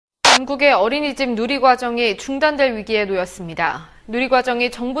전국의 어린이집 누리과정이 중단될 위기에 놓였습니다.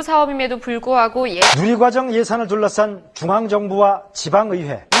 누리과정이 정부 사업임에도 불구하고 누리과정 예산을 둘러싼 중앙정부와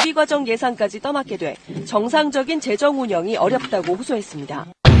지방의회, 누리과정 예산까지 떠맡게 돼 정상적인 재정 운영이 어렵다고 호소했습니다.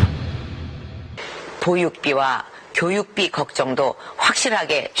 보육비와 교육비 걱정도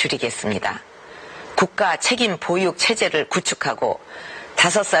확실하게 줄이겠습니다. 국가 책임 보육 체제를 구축하고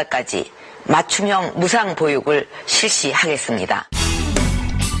 5살까지 맞춤형 무상 보육을 실시하겠습니다.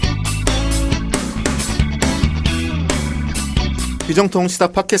 비정통 시사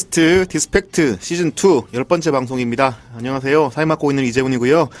팟캐스트 디스팩트 시즌2 10번째 방송입니다. 안녕하세요. 사회 맡고 있는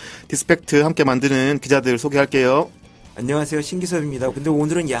이재훈이고요. 디스팩트 함께 만드는 기자들 소개할게요. 안녕하세요. 신기섭입니다. 근데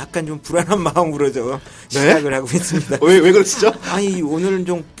오늘은 약간 좀 불안한 마음으로 시작을 하고 있습니다. 왜 그러시죠? 아니, 오늘은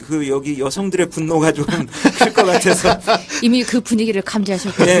좀 여기 여성들의 분노가 좀 클 것 같아서. 이미 그 분위기를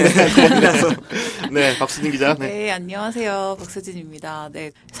감지하셨군요. 네, 거기라서. 네, 박수진 기자. 네, 안녕하세요. 박수진입니다.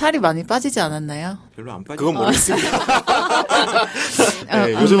 네, 살이 많이 빠지지 않았나요? 별로 안 빠지죠. 그건 모르겠습니다.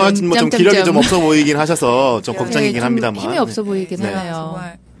 네, 요즘은 좀 기력이 좀 없어 보이긴 하셔서 좀 걱정이긴 합니다만. 힘이 없어 보이긴 하네요.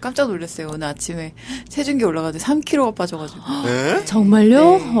 정말. 깜짝 놀랐어요. 오늘 아침에 체중계 올라가는데 3kg가 빠져가지고. 네?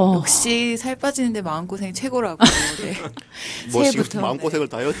 정말요? 네. 역시 살 빠지는데 마음고생이 최고라고. 네. 뭐 지금 마음고생을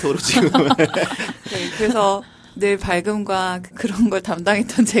다이어트로 지금. 네, 그래서 늘 밝음과 그런 걸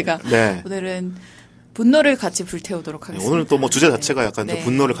담당했던 제가 오늘은 분노를 같이 불태우도록 하겠습니다. 오늘 또 뭐 주제 자체가 약간 좀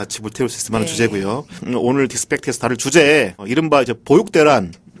분노를 같이 불태울 수 있을 만한 주제고요. 오늘 디스팩트에서 다룰 주제, 이른바 이제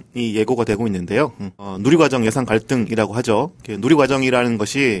보육대란. 이 예고가 되고 있는데요. 누리과정 예산갈등이라고 하죠. 누리과정이라는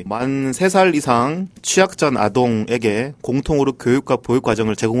것이 만 3살 이상 취약전 아동에게 공통으로 교육과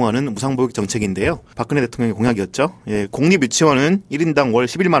보육과정을 제공하는 무상보육 정책인데요. 박근혜 대통령의 공약이었죠. 예, 공립유치원은 1인당 월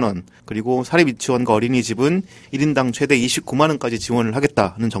 11만 원, 그리고 사립유치원과 어린이집은 1인당 최대 29만 원까지 지원을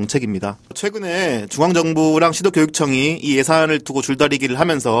하겠다는 정책입니다. 최근에 중앙정부랑 시도교육청이 이 예산을 두고 줄다리기를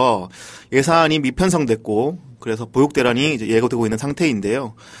하면서 예산이 미편성됐고, 그래서 보육대란이 이제 예고되고 있는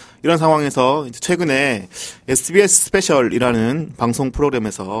상태인데요. 이런 상황에서 이제 최근에 SBS 스페셜이라는 방송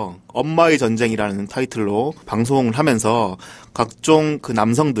프로그램에서 엄마의 전쟁이라는 타이틀로 방송을 하면서 각종 그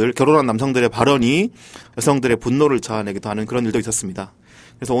남성들, 결혼한 남성들의 발언이 여성들의 분노를 자아내기도 하는 그런 일도 있었습니다.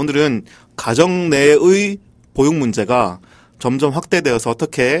 그래서 오늘은 가정 내의 보육 문제가 점점 확대되어서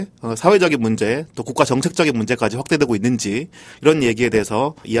어떻게 사회적인 문제, 또 국가 정책적인 문제까지 확대되고 있는지 이런 얘기에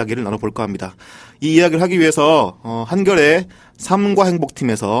대해서 이야기를 나눠볼까 합니다. 이 이야기를 하기 위해서 한겨레 삶과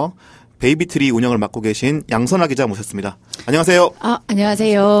행복팀에서 베이비트리 운영을 맡고 계신 양선아 기자 모셨습니다. 안녕하세요.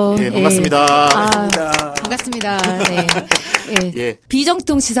 안녕하세요. 네, 반갑습니다. 반갑습니다. 네. 예.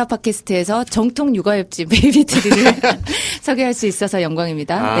 비정통 시사 팟캐스트에서 정통 육아웹진 베이비트리를 소개할 수 있어서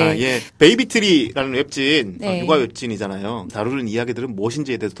영광입니다. 네. 예. 베이비트리라는 웹진, 육아 웹진이잖아요. 다루는 이야기들은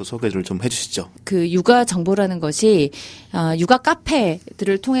무엇인지에 대해서 소개를 좀 해주시죠. 그 육아 정보라는 것이 육아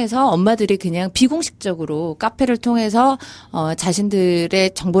카페들을 통해서 엄마들이 그냥 비공식적으로 카페를 통해서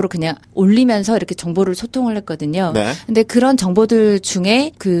자신들의 정보를 그냥 올리면서 이렇게 정보를 소통을 했거든요. 네. 근데 그런 정보들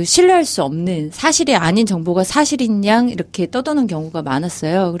중에 그 신뢰할 수 없는 사실이 아닌 정보가 사실인 양 이렇게 떠도는 경우가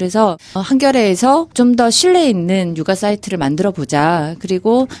많았어요. 그래서 한겨레에서 좀 더 신뢰 있는 육아 사이트를 만들어 보자.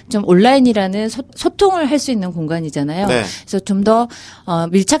 그리고 좀 온라인이라는 소통을 할 수 있는 공간이잖아요. 네. 그래서 좀 더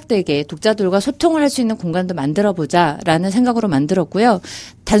밀착되게 독자들과 소통을 할 수 있는 공간도 만들어 보자라는 생각으로 만들었고요.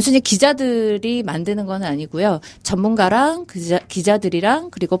 단순히 기자들이 만드는 건 아니고요. 전문가랑 기자들이랑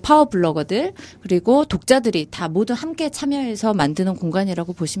그리고 파워블로거들 그리고 독자들이 다 모두 함께 참여해서 만드는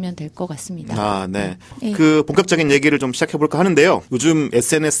공간이라고 보시면 될 것 같습니다. 네. 그 본격적인 얘기를 좀 시작해볼까 하는데요. 요즘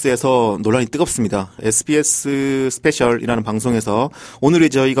SNS에서 논란이 뜨겁습니다. SBS 스페셜이라는 방송에서 오늘이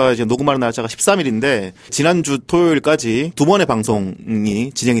저희가 이제 녹음하는 날짜가 13일인데 지난주 토요일까지 2번의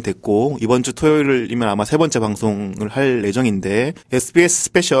방송이 진행이 됐고 이번 주 토요일이면 아마 3번째 방송을 할 예정인데 SBS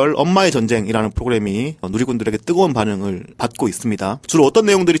스페셜 엄마의 전쟁이라는 프로그램이 누리꾼들에게 뜨거운 반응을 받고 있습니다. 주로 어떤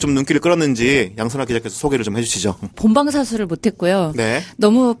내용들이 좀 눈길을 끌었는지 양선아 기자께서 소개를 좀 해주시죠. 본방사수를 못했고요. 네.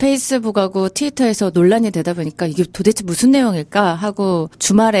 너무 페이스북하고 트위터에서 논란이 되다 보니까 이게 도대체 무슨 내용일까 하고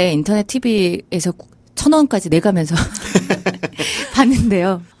주말에 인터넷 TV에서 1,000원까지 내가면서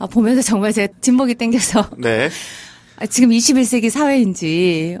봤는데요. 보면서 정말 제 진목이 땡겨서. 네. 지금 21세기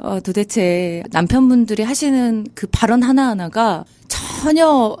사회인지 도대체 남편분들이 하시는 그 발언 하나하나가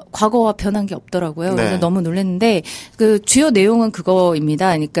전혀 과거와 변한 게 없더라고요. 그래서 너무 놀랐는데 그 주요 내용은 그거입니다.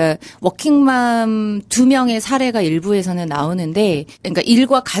 그러니까 워킹맘 2명의 사례가 일부에서는 나오는데 그러니까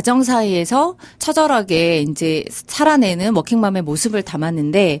일과 가정 사이에서 처절하게 이제 살아내는 워킹맘의 모습을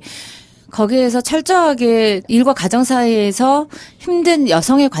담았는데 거기에서 철저하게 일과 가정 사이에서 힘든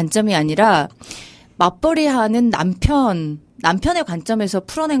여성의 관점이 아니라 맞벌이하는 남편의 남편의 관점에서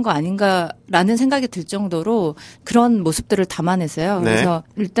풀어낸 거 아닌가라는 생각이 들 정도로 그런 모습들을 담아냈어요. 네. 그래서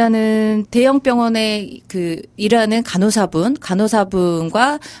일단은 대형 병원에 그 일하는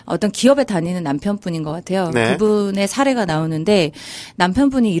간호사분과 어떤 기업에 다니는 남편분인 것 같아요. 네. 그분의 사례가 나오는데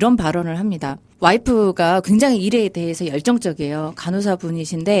남편분이 이런 발언을 합니다. 와이프가 굉장히 일에 대해서 열정적이에요.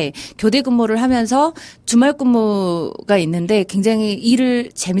 간호사분이신데 교대 근무를 하면서 주말 근무가 있는데 굉장히 일을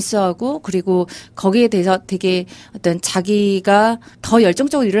재밌어하고 그리고 거기에 대해서 되게 어떤 자기가 더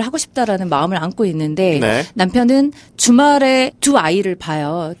열정적으로 일을 하고 싶다라는 마음을 안고 있는데 네. 남편은 주말에 두 아이를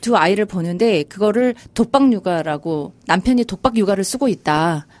봐요. 두 아이를 보는데 그거를 독박 육아라고 남편이 독박 육아를 쓰고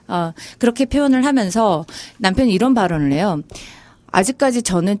있다. 그렇게 표현을 하면서 남편이 이런 발언을 해요. 아직까지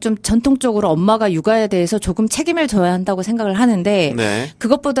저는 좀 전통적으로 엄마가 육아에 대해서 조금 책임을 져야 한다고 생각을 하는데 네.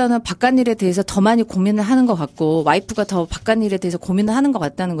 그것보다는 바깥일에 대해서 더 많이 고민을 하는 것 같고 와이프가 더 바깥일에 대해서 고민을 하는 것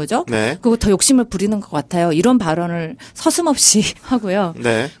같다는 거죠. 네. 그리고 더 욕심을 부리는 것 같아요. 이런 발언을 서슴없이 하고요.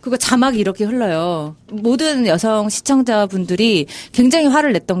 네. 그거 자막이 이렇게 흘러요. 모든 여성 시청자분들이 굉장히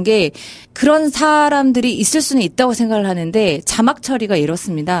화를 냈던 게 그런 사람들이 있을 수는 있다고 생각을 하는데 자막 처리가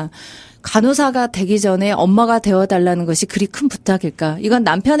이렇습니다. 간호사가 되기 전에 엄마가 되어달라는 것이 그리 큰 부탁일까? 이건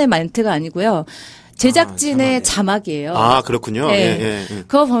남편의 멘트가 아니고요. 제작진의 자막이에요. 아, 그렇군요. 네. 예.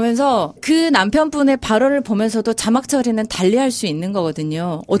 그거 보면서 그 남편분의 발언을 보면서도 자막 처리는 달리할 수 있는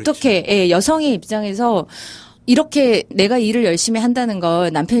거거든요. 어떻게 그렇죠. 여성의 입장에서 이렇게 내가 일을 열심히 한다는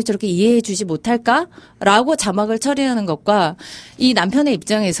걸 남편이 저렇게 이해해 주지 못할까라고 자막을 처리하는 것과 이 남편의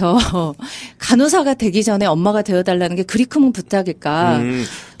입장에서 간호사가 되기 전에 엄마가 되어달라는 게 그리 큰 부탁일까.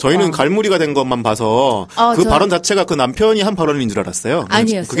 저희는 갈무리가 된 것만 봐서 그 발언 자체가 그 남편이 한 발언인 줄 알았어요.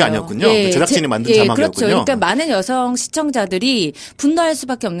 아니었어요. 그게 아니었군요. 예, 제작진이 만든 그렇죠. 자막이었군요. 그러니까 많은 여성 시청자들이 분노할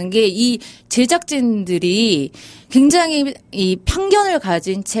수밖에 없는 게 이 제작진들이 굉장히 이 편견을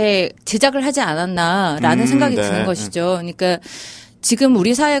가진 채 제작을 하지 않았나라는 생각이 네. 드는 것이죠. 그러니까 지금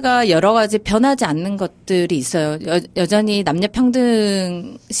우리 사회가 여러 가지 변하지 않는 것들이 있어요. 여전히 남녀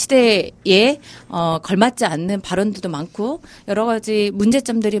평등 시대에 걸맞지 않는 발언들도 많고 여러 가지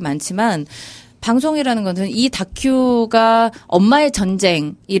문제점들이 많지만 방송이라는 것은 이 다큐가 엄마의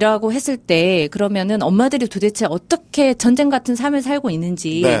전쟁이라고 했을 때 그러면은 엄마들이 도대체 어떻게 전쟁 같은 삶을 살고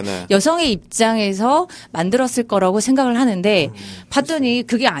있는지 네네. 여성의 입장에서 만들었을 거라고 생각을 하는데 봤더니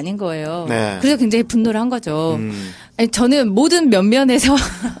그게 아닌 거예요. 네. 그래서 굉장히 분노를 한 거죠. 아니, 저는 모든 면면에서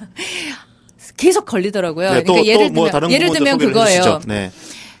계속 걸리더라고요. 네, 그러니까 예를 들면 그거예요. 네.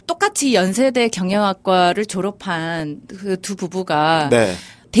 똑같이 연세대 경영학과를 졸업한 그 두 부부가 네.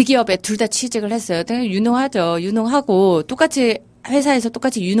 대기업에 둘 다 취직을 했어요. 유능하죠. 유능하고 똑같이 회사에서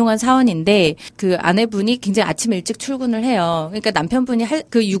똑같이 유능한 사원인데 그 아내분이 굉장히 아침에 일찍 출근을 해요. 그러니까 남편분이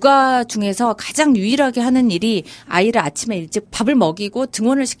그 육아 중에서 가장 유일하게 하는 일이 아이를 아침에 일찍 밥을 먹이고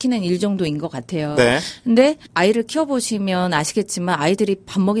등원을 시키는 일 정도인 것 같아요. 네. 근데 아이를 키워보시면 아시겠지만 아이들이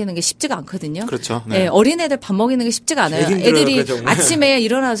밥 먹이는 게 쉽지가 않거든요. 그렇죠. 네. 어린애들 밥 먹이는 게 쉽지가 않아요. 애들이 아침에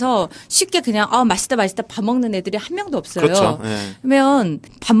일어나서 쉽게 그냥 맛있다 밥 먹는 애들이 한 명도 없어요. 그렇죠. 네. 그러면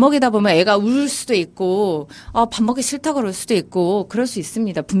밥 먹이다 보면 애가 울 수도 있고 밥 먹기 싫다 그럴 수도 있고 그럴 수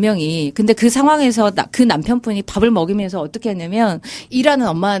있습니다. 분명히. 근데 그 상황에서 그 남편분이 밥을 먹이면서 어떻게 했냐면 일하는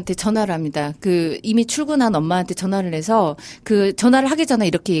엄마한테 전화를 합니다. 그 이미 출근한 엄마한테 전화를 해서 그 전화를 하기 전에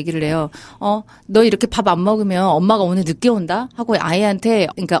이렇게 얘기를 해요. 너 이렇게 밥 안 먹으면 엄마가 오늘 늦게 온다? 하고 아이한테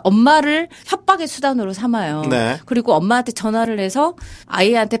그러니까 엄마를 협박의 수단으로 삼아요. 네. 그리고 엄마한테 전화를 해서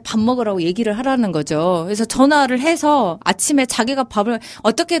아이한테 밥 먹으라고 얘기를 하라는 거죠. 그래서 전화를 해서 아침에 자기가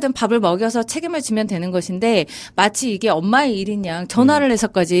어떻게든 밥을 먹여서 책임을 지면 되는 것인데 마치 이게 엄마의 일인 양 전화를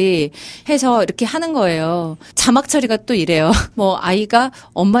해서까지 해서 이렇게 하는 거예요. 자막 처리가 또 이래요. 아이가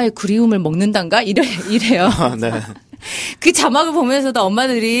엄마의 그리움을 먹는단가? 이래요. 네. 그 자막을 보면서도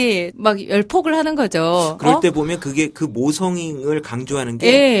엄마들이 막 열폭을 하는 거죠. 그럴 때 보면 그게 그 모성을 강조하는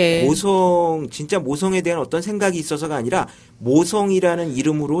게 진짜 모성에 대한 어떤 생각이 있어서가 아니라 모성이라는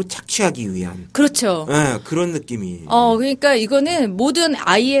이름으로 착취하기 위한. 그렇죠. 네, 그런 느낌이. 그러니까 이거는 모든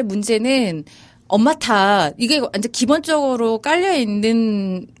아이의 문제는 엄마 탓. 이게 완전 기본적으로 깔려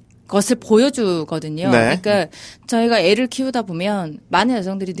있는 것을 보여주거든요. 네. 그러니까 저희가 애를 키우다 보면 많은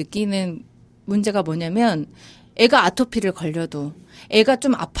여성들이 느끼는 문제가 뭐냐면 애가 아토피를 걸려도 애가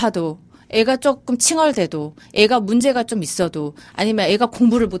좀 아파도 애가 조금 칭얼대도 애가 문제가 좀 있어도 아니면 애가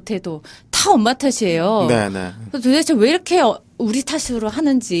공부를 못해도 다 엄마 탓이에요. 네네. 도대체 왜 이렇게 우리 탓으로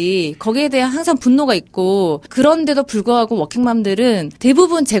하는지 거기에 대한 항상 분노가 있고 그런데도 불구하고 워킹맘들은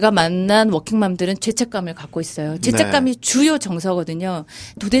대부분 제가 만난 워킹맘들은 죄책감을 갖고 있어요. 죄책감이 주요 정서거든요.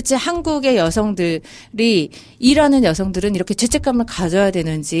 도대체 한국의 여성들이 일하는 여성들은 이렇게 죄책감을 가져야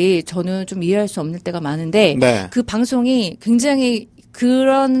되는지 저는 좀 이해할 수 없는 때가 많은데 그 방송이 굉장히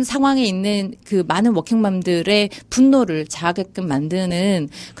그런 상황에 있는 그 많은 워킹맘들의 분노를 자아게끔 만드는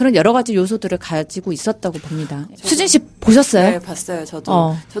그런 여러 가지 요소들을 가지고 있었다고 봅니다. 수진 씨 보셨어요? 네, 봤어요.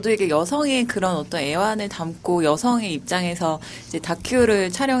 저도 이게 여성의 그런 어떤 애환을 담고 여성의 입장에서 이제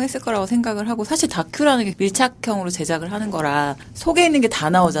다큐를 촬영했을 거라고 생각을 하고, 사실 다큐라는 게 밀착형으로 제작을 하는 거라 속에 있는 게 다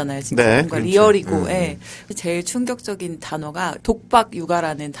나오잖아요. 진짜 네, 뭔가 그렇죠. 리얼이고, 예. 제일 충격적인 단어가 독박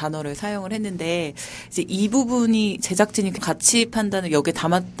육아라는 단어를 사용을 했는데, 이제 이 부분이 제작진이 가치 판단을 여기에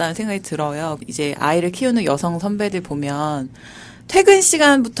담았다는 생각이 들어요. 이제 아이를 키우는 여성 선배들 보면 퇴근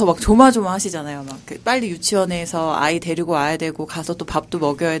시간부터 막 조마조마하시잖아요. 막 빨리 유치원에서 아이 데리고 와야 되고 가서 또 밥도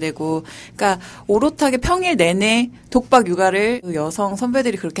먹여야 되고, 그러니까 오롯하게 평일 내내 독박 육아를 그 여성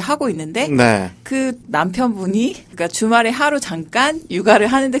선배들이 그렇게 하고 있는데, 네. 그 남편분이 그러니까 주말에 하루 잠깐 육아를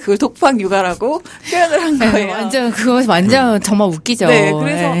하는데 그걸 독박 육아라고 표현을 한 거예요. 그거 완전 정말 웃기죠. 네,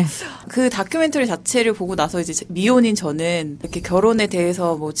 그래서 네. 그 다큐멘터리 자체를 보고 나서 이제 미혼인 저는 이렇게 결혼에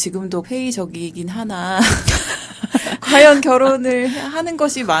대해서 뭐 지금도 회의적이긴 하나 과연 결혼을 하는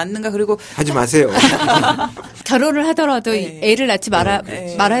것이 맞는가, 그리고 하지 마세요. 결혼을 하더라도 네. 애를 낳지 말아야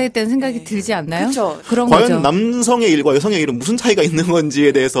된다는 생각이 네. 들지 않나요? 그렇죠. 그런 과연 거죠. 남성의 일과 여성의 일은 무슨 차이가 있는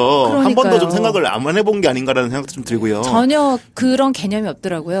건지에 대해서 한 번도 좀 그러니까요. 생각을 안 해본 게 아닌가라는 생각도 좀 들고요. 전혀 그런 개념이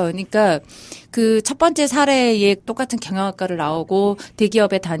없더라고요. 그러니까 그 첫 번째 사례에 똑같은 경영학과를 나오고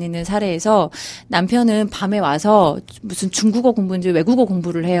대기업에 다니는 사례에서 남편은 밤에 와서 무슨 중국어 공부인지 외국어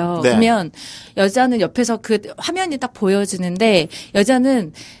공부를 해요. 네. 그러면 여자는 옆에서 그 화면이 딱 보여지는데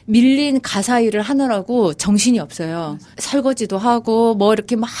여자는 밀린 가사 일을 하느라고 정신이 없어요. 설거지도 하고 뭐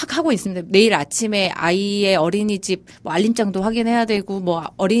이렇게 막 하고 있습니다. 내일 아침에 아이의 어린이집 뭐 알림장도 확인해야 되고 뭐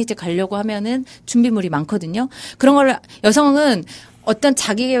어린이집 가려고 하면은 준비물이 많거든요. 그런 걸 여성은 어떤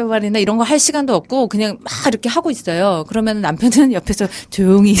자기 개발이나 이런 거 할 시간도 없고 그냥 막 이렇게 하고 있어요. 그러면 남편은 옆에서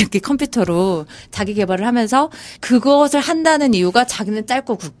조용히 이렇게 컴퓨터로 자기 개발을 하면서 그것을 한다는 이유가 자기는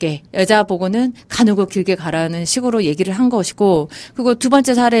짧고 굵게, 여자 보고는 가누고 길게 가라는 식으로 얘기를 한 것이고, 그리고 두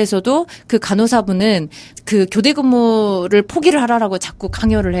번째 사례에서도 그 간호사분은 그 교대 근무를 포기를 하라고 자꾸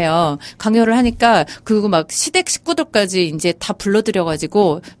강요를 해요. 강요를 하니까 그리고 막 시댁 식구들까지 이제 다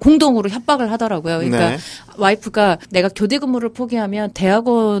불러들여가지고 공동으로 협박을 하더라고요. 그러니까 네. 와이프가 내가 교대 근무를 포기하면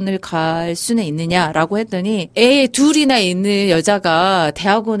대학원을 갈 수는 있느냐라고 했더니 애 둘이나 있는 여자가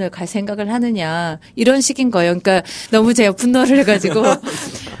대학원을 갈 생각을 하느냐, 이런 식인 거예요. 그러니까 너무 제가 분노를 해가지고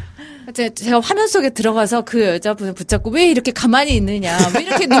제가 화면 속에 들어가서 그 여자분을 붙잡고 왜 이렇게 가만히 있느냐, 왜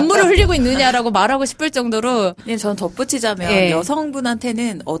이렇게 눈물을 흘리고 있느냐라고 말하고 싶을 정도로. 네, 저는 덧붙이자면 예.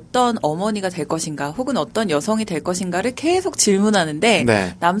 여성분한테는 어떤 어머니가 될 것인가 혹은 어떤 여성이 될 것인가를 계속 질문하는데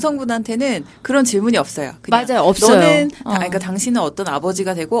네. 남성분한테는 그런 질문이 없어요. 그냥 맞아요, 없어요. 너는 그러니까 당신은 어떤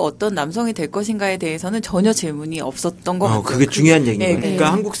아버지가 되고 어떤 남성이 될 것인가에 대해서는 전혀 질문이 없었던 것 같아요. 그게 중요한 얘기인 거예요. 네.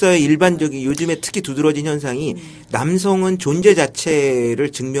 그러니까 한국 사회 일반적인 요즘에 특히 두드러진 현상이 남성은 존재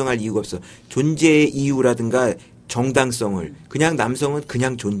자체를 증명할 이유가 없어. 존재의 이유라든가 정당성을, 그냥 남성은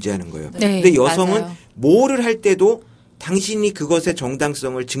그냥 존재하는 거예요. 네, 근데 여성은 맞아요. 뭐를 할 때도 당신이 그것의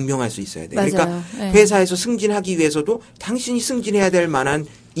정당성을 증명할 수 있어야 돼. 그러니까 맞아요. 네. 회사에서 승진하기 위해서도 당신이 승진해야 될 만한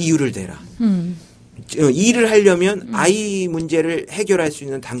이유를 대라. 일을 하려면 아이 문제를 해결할 수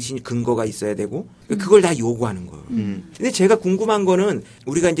있는 당신이 근거가 있어야 되고 그걸 다 요구하는 거예요. 근데 제가 궁금한 거는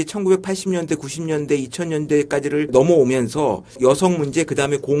우리가 이제 1980년대, 90년대, 2000년대까지를 넘어오면서 여성 문제,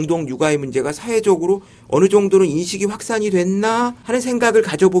 그다음에 공동 육아의 문제가 사회적으로 어느 정도는 인식이 확산이 됐나 하는 생각을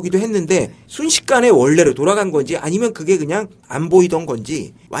가져보기도 했는데 순식간에 원래로 돌아간 건지 아니면 그게 그냥 안 보이던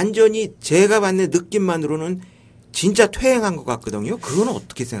건지 완전히 제가 받는 느낌만으로는 진짜 퇴행한 것 같거든요. 그건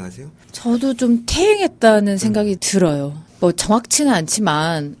어떻게 생각하세요? 저도 좀 퇴행했다는 생각이 들어요. 뭐 정확치는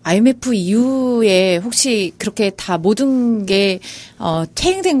않지만 IMF 이후에 혹시 그렇게 다 모든 게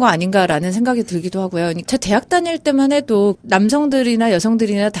퇴행된 거 아닌가라는 생각이 들기도 하고요. 저 대학 다닐 때만 해도 남성들이나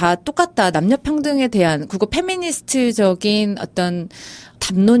여성들이나 다 똑같다, 남녀 평등에 대한 그리고 페미니스트적인 어떤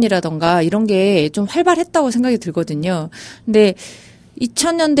담론이라던가 이런 게 좀 활발했다고 생각이 들거든요. 근데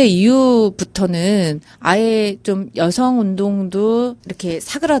 2000년대 이후부터는 아예 좀 여성 운동도 이렇게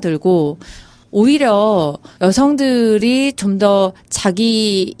사그라들고 오히려 여성들이 좀 더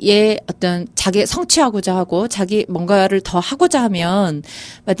자기의 어떤 자기 성취하고자 하고 자기 뭔가를 더 하고자 하면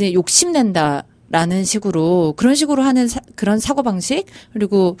완전히 욕심낸다라는 식으로 그런 식으로 하는 그런 사고방식,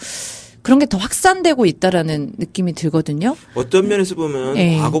 그리고 그런 게 더 확산되고 있다라는 느낌이 들거든요. 어떤 면에서 보면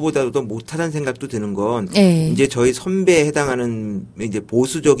네. 과거보다도 더 못하다는 생각도 드는 건 네. 이제 저희 선배에 해당하는 이제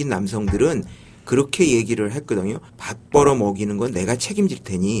보수적인 남성들은 그렇게 얘기를 했거든요. 밥 벌어 먹이는 건 내가 책임질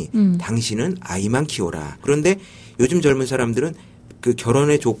테니 당신은 아이만 키워라. 그런데 요즘 젊은 사람들은 그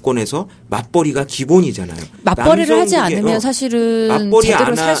결혼의 조건에서 맞벌이가 기본이잖아요. 맞벌이를 하지 않으면 사실은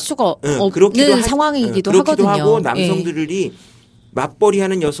제대로 살 수가 없는 상황이기도 그렇기도 하거든요. 하고 남성들이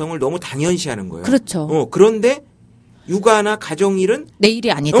맞벌이하는 여성을 너무 당연시하는 거예요. 그렇죠. 그런데 육아나 가정일은 내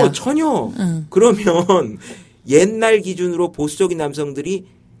일이 아니다. 전혀. 그러면 옛날 기준으로 보수적인 남성들이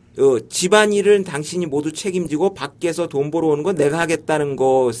집안일은 당신이 모두 책임지고 밖에서 돈 벌어오는 건 내가 하겠다는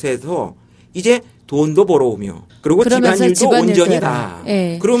것에서 이제 돈도 벌어오며 그리고 집안일도 온전이다.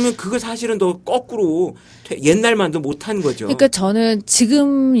 네. 그러면 그거 사실은 더 거꾸로 옛날만도 못한 거죠. 그러니까 저는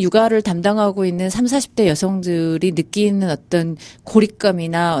지금 육아를 담당하고 있는 30, 40대 여성들이 느끼는 어떤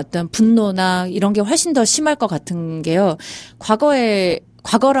고립감이나 어떤 분노나 이런 게 훨씬 더 심할 것 같은 게요.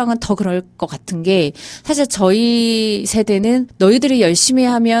 과거랑은 더 그럴 것 같은 게 사실 저희 세대는 너희들이 열심히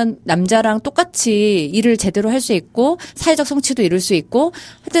하면 남자랑 똑같이 일을 제대로 할 수 있고 사회적 성취도 이룰 수 있고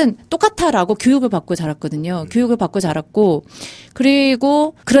하여튼 똑같아라고 교육을 받고 자랐거든요. 교육을 받고 자랐고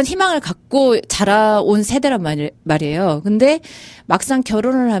그리고 그런 희망을 갖고 자라온 세대란 말이에요. 근데 막상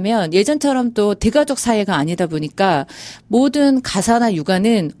결혼을 하면 예전처럼 또 대가족 사회가 아니다 보니까 모든 가사나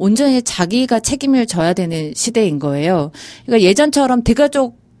육아는 온전히 자기가 책임을 져야 되는 시대인 거예요. 그러니까 예전처럼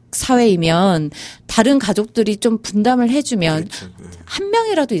대가족 사회이면 다른 가족들이 좀 분담을 해주면 그렇죠. 한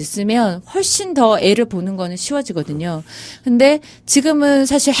명이라도 있으면 훨씬 더 애를 보는 거는 쉬워지거든요. 근데 지금은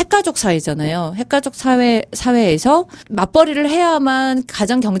사실 핵가족 사회잖아요. 핵가족 사회에서 맞벌이를 해야만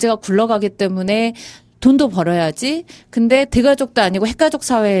가정 경제가 굴러가기 때문에 돈도 벌어야지. 근데 대가족도 아니고 핵가족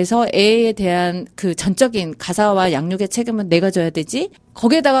사회에서 애에 대한 그 전적인 가사와 양육의 책임은 내가 져야 되지.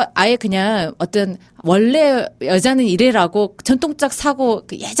 거기에다가 아예 그냥 어떤 원래 여자는 이래라고 전통적 사고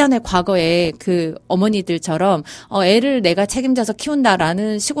예전에 과거에 그 어머니들처럼 애를 내가 책임져서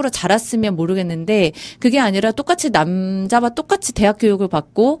키운다라는 식으로 자랐으면 모르겠는데 그게 아니라 똑같이 남자와 똑같이 대학 교육을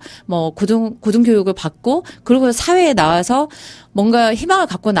받고 뭐 고등교육을 받고 그리고 사회에 나와서 뭔가 희망을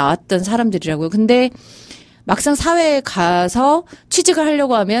갖고 나왔던 사람들이라고요. 근데 막상 사회에 가서 취직을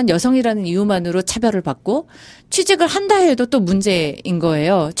하려고 하면 여성이라는 이유만으로 차별을 받고 취직을 한다 해도 또 문제인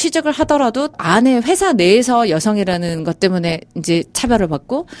거예요. 취직을 하더라도 안에 회사 내에서 여성이라는 것 때문에 이제 차별을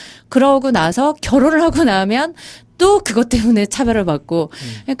받고 그러고 나서 결혼을 하고 나면 또 그것 때문에 차별을 받고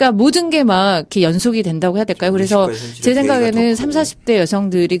그러니까 모든 게 막 이렇게 연속이 된다고 해야 될까요? 그래서 제 생각에는 30, 40대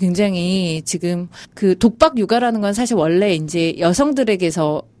여성들이 굉장히 지금 그 독박 육아라는 건 사실 원래 이제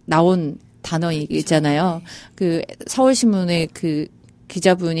여성들에게서 나온 단어이잖아요. 그 서울신문의 그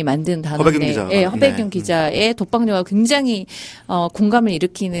기자분이 만든 단어인데, 허백윤 기자의 독박육아가 굉장히 공감을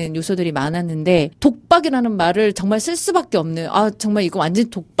일으키는 요소들이 많았는데 독박이라는 말을 정말 쓸 수밖에 없는 정말 이거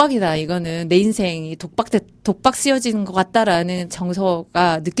완전 독박이다. 이거는 내 인생이 독박 쓰여지는 것 같다라는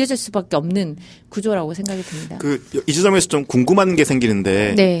정서가 느껴질 수밖에 없는 구조라고 생각이 듭니다. 이 지점에서 좀 궁금한 게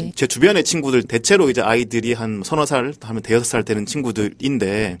생기는데 네. 제 주변의 친구들 대체로 이제 아이들이 한 서너 살 하면 대여섯 살 되는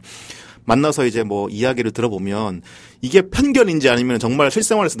친구들인데 만나서 이제 뭐 이야기를 들어보면 이게 편견인지 아니면 정말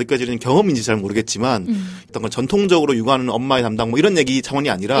실생활에서 느껴지는 경험인지 잘 모르겠지만 어떤 건 전통적으로 육아하는 엄마의 담당 뭐 이런 얘기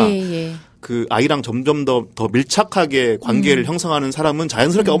차원이 아니라 그 아이랑 점점 더 밀착하게 관계를 형성하는 사람은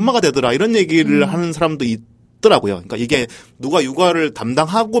자연스럽게 엄마가 되더라 이런 얘기를 하는 사람도 있더라고요. 그러니까 이게 누가 육아를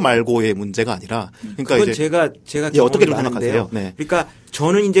담당하고 말고의 문제가 아니라 그러니까 그건 이제 제가 어떻게 좀 생각하세요? 네. 그러니까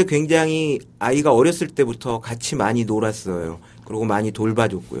저는 이제 굉장히 아이가 어렸을 때부터 같이 많이 놀았어요. 그리고 많이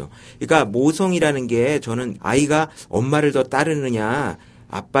돌봐줬고요. 그러니까 모성이라는 게 저는 아이가 엄마를 더 따르느냐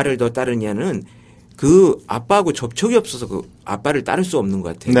아빠를 더 따르느냐는 그 아빠하고 접촉이 없어서 그 아빠를 따를 수 없는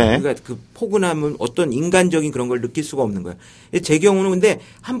것 같아요. 네. 그러니까 그 포근함은 어떤 인간적인 그런 걸 느낄 수가 없는 거예요. 제 경우는 근데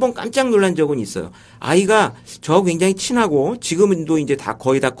한 번 깜짝 놀란 적은 있어요. 아이가 저하고 굉장히 친하고 지금도 이제 다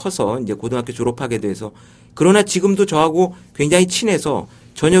거의 다 커서 이제 고등학교 졸업하게 돼서 그러나 지금도 저하고 굉장히 친해서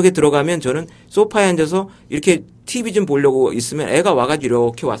저녁에 들어가면 저는 소파에 앉아서 이렇게 TV 좀 보려고 있으면 애가 와가지고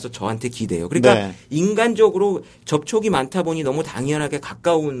이렇게 와서 저한테 기대요. 그러니까 네. 인간적으로 접촉이 많다 보니 너무 당연하게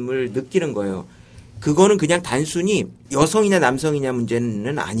가까움을 느끼는 거예요. 그거는 그냥 단순히 여성이냐 남성이냐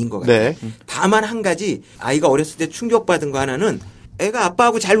문제는 아닌 것 같아요. 네. 다만 한 가지 아이가 어렸을 때 충격받은 거 하나는 애가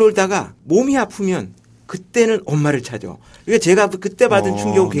아빠하고 잘 놀다가 몸이 아프면 그때는 엄마를 찾아. 그러니까 제가 그때 받은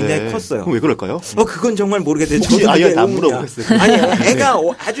충격은 굉장히 컸어요. 왜 그럴까요? 그건 정말 모르겠어요. 혹시 아이한테 안 물어보겠어요? 아니, 애가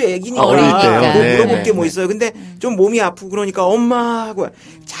아주 애기니까 어릴 때요? 뭐 네. 물어볼 게 뭐 있어요. 근데 좀 몸이 아프고 그러니까 엄마하고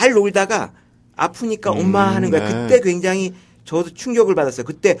잘 놀다가 아프니까 엄마 하는 거야. 네. 그때 굉장히 저도 충격을 받았어요.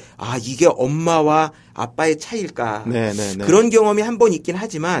 그때 이게 엄마와 아빠의 차이일까. 네. 그런 경험이 한 번 있긴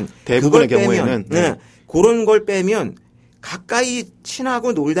하지만 대부분의 그걸 빼면, 경우에는 네. 그런 걸 빼면 가까이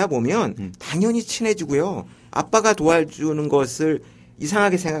친하고 놀다 보면 당연히 친해지고요. 아빠가 도와주는 것을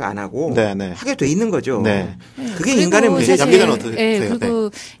이상하게 생각 안 하고 하게 돼 있는 거죠. 네. 그게 인간의 문제죠. 양기자는 어떠세요? 그리고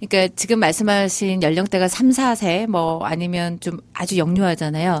그러니까 지금 말씀하신 연령대가 3, 4세 뭐 아니면 좀 아주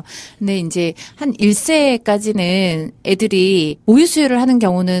영유하잖아요. 근데 이제 한 1세까지는 애들이 모유 수유를 하는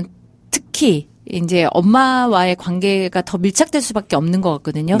경우는 특히 이제 엄마와의 관계가 더 밀착될 수밖에 없는 것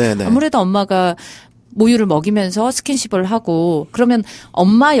같거든요. 네네. 아무래도 엄마가 모유를 먹이면서 스킨십을 하고 그러면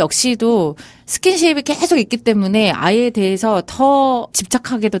엄마 역시도 스킨십이 계속 있기 때문에 아이에 대해서 더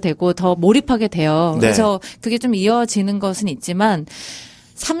집착하게도 되고 더 몰입하게 돼요. 네. 그래서 그게 좀 이어지는 것은 있지만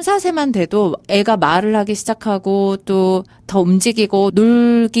 3, 4세만 돼도 애가 말을 하기 시작하고 또 더 움직이고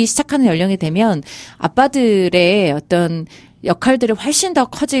놀기 시작하는 연령이 되면 아빠들의 어떤 역할들이 훨씬 더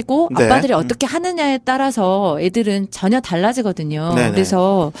커지고 네. 아빠들이 어떻게 하느냐에 따라서 애들은 전혀 달라지거든요. 네네.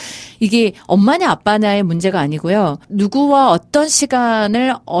 그래서 이게 엄마냐 아빠냐의 문제가 아니고요. 누구와 어떤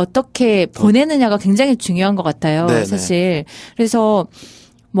시간을 어떻게 보내느냐가 굉장히 중요한 것 같아요. 네네. 사실. 그래서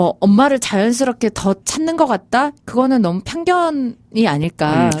뭐 엄마를 자연스럽게 더 찾는 것 같다? 그거는 너무 편견이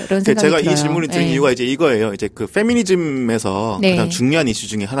아닐까 이런 생각이 제가 들어요. 이 질문을 드린 네. 이유가 이제 이거예요. 이제 그 페미니즘에서 네. 가장 중요한 이슈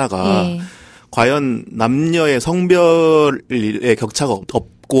중에 하나가 네. 과연 남녀의 성별의 격차가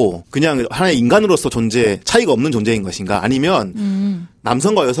없고 그냥 하나의 인간으로서 차이가 없는 존재인 것인가 아니면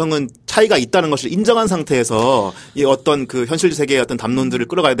남성과 여성은 차이가 있다는 것을 인정한 상태에서 이 어떤 그 현실 세계의 어떤 담론들을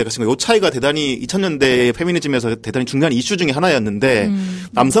끌어가야 될 것인가. 이 차이가 대단히 2000년대의 페미니즘에서 대단히 중요한 이슈 중에 하나였는데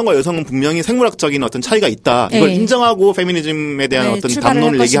남성과 여성은 분명히 생물학적인 어떤 차이가 있다. 이걸 네. 인정하고 페미니즘에 대한 네, 어떤 출발을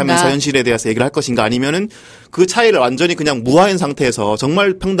담론을 할 얘기하면서 것인가. 현실에 대해서 얘기를 할 것인가 아니면은 그 차이를 완전히 그냥 무화한 상태에서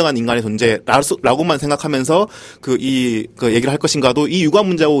정말 평등한 인간의 존재라고만 생각하면서 그 얘기를 할 것인가도 이 육아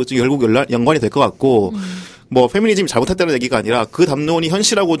문제하고 결국 연관이 될 것 같고 뭐 페미니즘이 잘못했다는 얘기가 아니라 그 담론이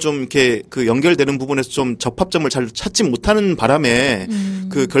현실하고 좀 이렇게 그 연결되는 부분에서 좀 접합점을 잘 찾지 못하는 바람에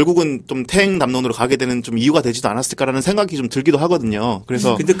그 결국은 좀 태행 담론으로 가게 되는 좀 이유가 되지도 않았을까라는 생각이 좀 들기도 하거든요.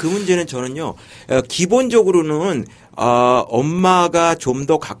 그래서 근데 그 문제는 저는요. 기본적으로는 엄마가 좀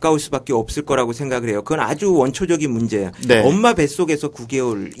더 가까울 수밖에 없을 거라고 생각을 해요. 그건 아주 원초적인 문제예요. 네. 엄마 뱃속에서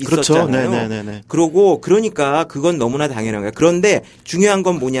 9개월 그렇죠. 있었잖아요. 네네네네. 그러니까 그건 너무나 당연한 거예요. 그런데 중요한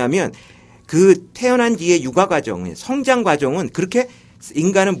건 뭐냐면 그 태어난 뒤에 육아 과정, 성장 과정은 그렇게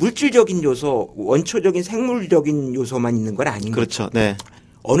인간은 물질적인 요소, 원초적인 생물적인 요소만 있는 건 아닌 거죠. 그렇죠. 네.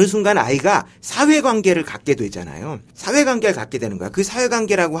 어느 순간 아이가 사회관계를 갖게 되잖아요. 사회관계를 갖게 되는 거야. 그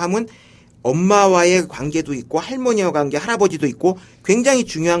사회관계라고 하면 엄마와의 관계도 있고 할머니와 관계, 할아버지도 있고 굉장히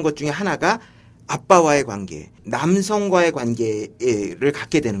중요한 것 중에 하나가 아빠와의 관계, 남성과의 관계를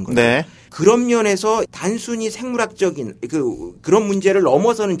갖게 되는 거죠. 네. 그런 면에서 단순히 생물학적인 그런 문제를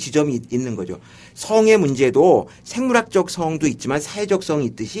넘어서는 지점이 있는 거죠. 성의 문제도 생물학적 성도 있지만 사회적 성이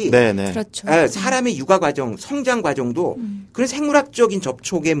있듯이 네네. 그렇죠. 사람의 육아 과정, 성장 과정도 그런 생물학적인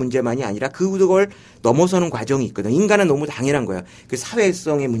접촉의 문제만이 아니라 그걸 넘어서는 과정이 있거든. 인간은 너무 당연한 거야. 그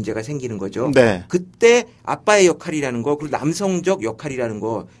사회성의 문제가 생기는 거죠. 네. 그때 아빠의 역할이라는 거, 그리고 남성적 역할이라는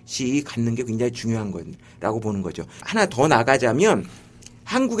것이 갖는 게 굉장히 중요한 거라고 보는 거죠. 하나 더 나가자면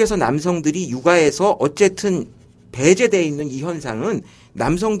한국에서 남성들이 육아에서 어쨌든 배제되어 있는 이 현상은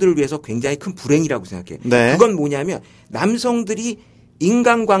남성들을 위해서 굉장히 큰 불행이라고 생각해요. 네. 그건 뭐냐면 남성들이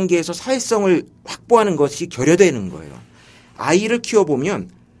인간관계에서 사회성을 확보하는 것이 결여되는 거예요. 아이를 키워보면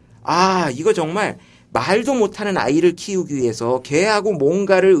이거 정말 말도 못하는 아이를 키우기 위해서 걔하고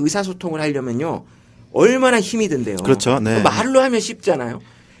뭔가를 의사소통을 하려면요. 얼마나 힘이 든대요. 그렇죠. 네. 말로 하면 쉽잖아요.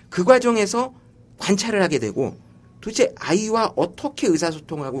 그 과정에서 관찰을 하게 되고 도대체 아이와 어떻게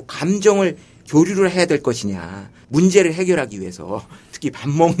의사소통하고 감정을 교류를 해야 될 것이냐. 문제를 해결하기 위해서 특히 밥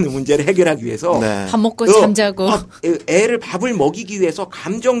먹는 문제를 해결하기 위해서 네. 밥 먹고 잠자고 애를 밥을 먹이기 위해서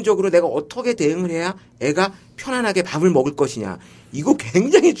감정적으로 내가 어떻게 대응을 해야 애가 편안하게 밥을 먹을 것이냐. 이거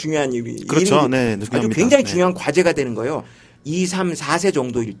굉장히 중요한 일이 그렇죠. 네. 아주 중요합니다. 굉장히 네. 중요한 과제가 되는 거예요. 2, 3, 4세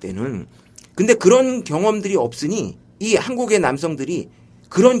정도일 때는. 근데 그런 경험들이 없으니 이 한국의 남성들이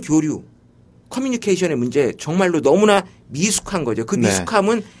그런 교류 커뮤니케이션의 문제 정말로 너무나 미숙한 거죠. 그 네.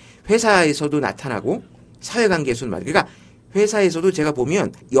 미숙함은 회사에서도 나타나고 사회관계에서도 말이에요. 그러니까 회사에서도 제가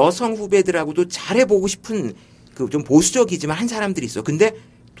보면 여성 후배들하고도 잘해보고 싶은 그 좀 보수적이지만 한 사람들이 있어. 근데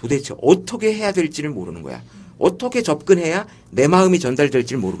도대체 어떻게 해야 될지를 모르는 거야. 어떻게 접근해야 내 마음이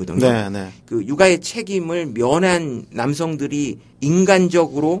전달될지를 모르거든요. 네, 네. 그 육아의 책임을 면한 남성들이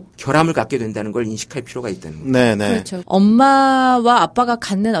인간적으로 결함을 갖게 된다는 걸 인식할 필요가 있다는 거예요. 네, 네. 그렇죠. 엄마와 아빠가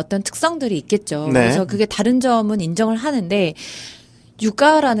갖는 어떤 특성들이 있겠죠. 네. 그래서 그게 다른 점은 인정을 하는데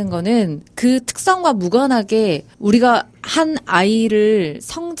육아라는 거는 그 특성과 무관하게 우리가 한 아이를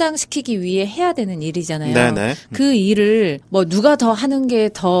성장시키기 위해 해야 되는 일이잖아요. 네네. 그 일을 뭐 누가 더 하는 게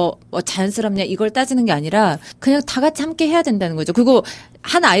더 자연스럽냐 이걸 따지는 게 아니라 그냥 다 같이 함께 해야 된다는 거죠. 그리고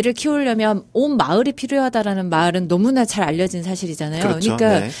한 아이를 키우려면 온 마을이 필요하다라는 말은 너무나 잘 알려진 사실이잖아요. 그렇죠.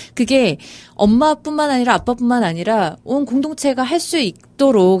 그러니까 네. 그게 엄마뿐만 아니라 아빠뿐만 아니라 온 공동체가 할 수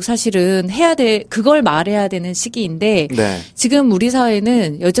있도록 사실은 해야 돼. 그걸 말해야 되는 시기인데 네. 지금 우리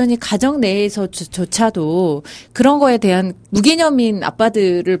사회는 여전히 가정 내에서조차도 그런 거에 대한 대한 무개념인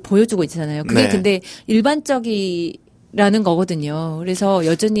아빠들을 보여주고 있잖아요. 그게 네. 근데 일반적이라는 거거든요. 그래서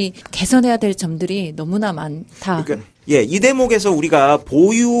여전히 개선해야 될 점들이 너무나 많다. 그러니까 이 대목에서 우리가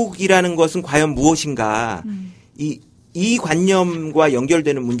보육이라는 것은 과연 무엇인가 이 관념과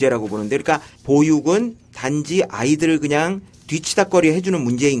연결되는 문제라고 보는데, 그러니까 보육은 단지 아이들을 그냥 뒤치다꺼리 해주는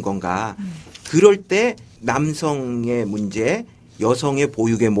문제인 건가? 그럴 때 남성의 문제, 여성의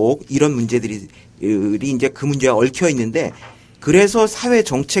보육의 목 이런 문제들이 이제 그 문제와 얽혀 있는데, 그래서 사회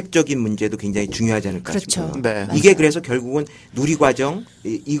정책적인 문제도 굉장히 중요하지 않을까 그렇죠. 싶어요. 네. 이게 그래서 결국은 누리과정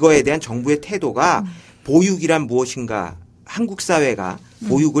이거에 대한 정부의 태도가 보육이란 무엇인가, 한국 사회가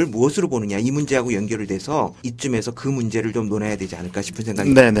보육을 무엇으로 보느냐 이 문제하고 연결을 돼서 이쯤에서 그 문제를 좀 논해야 되지 않을까 싶은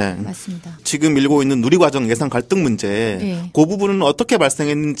생각이 듭니다. 네네. 맞습니다. 지금 일고 있는 누리과정 예산 갈등 문제, 네. 그 부분은 어떻게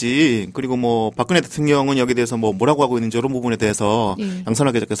발생했는지, 그리고 뭐 박근혜 대통령은 여기에 대해서 뭐라고 하고 있는지 이런 부분에 대해서 네.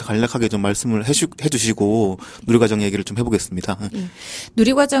 양선화 기자께서 간략하게 좀 말씀을 해주시고 누리과정 얘기를 좀 해보겠습니다.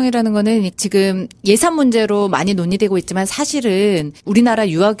 누리과정이라는 거는 지금 예산 문제로 많이 논의되고 있지만 사실은 우리나라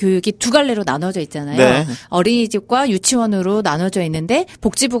유아 교육이 두 갈래로 나눠져 있잖아요. 네. 어린이집과 유치원으로 나눠져 있는데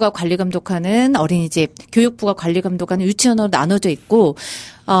복지부가 관리 감독하는 어린이집, 교육부가 관리 감독하는 유치원으로 나눠져 있고,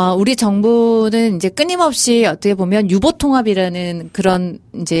 우리 정부는 이제 끊임없이 어떻게 보면 유보 통합이라는 그런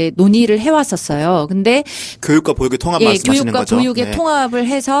이제 논의를 해왔었어요. 근데 교육과 보육의 통합 말씀하시는 교육과 거죠? 보육의 네. 통합을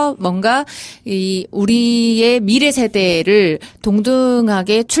해서 뭔가 우리의 미래 세대를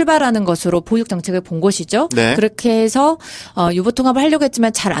동등하게 출발하는 것으로 보육 정책을 본 것이죠. 네. 그렇게 해서 유보 통합을 하려고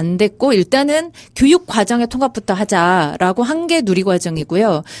했지만 잘 안 됐고, 일단은 교육 과정의 통합부터 하자라고 한 게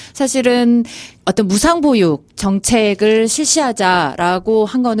누리과정이고요. 사실은 어떤 무상보육 정책을 실시하자라고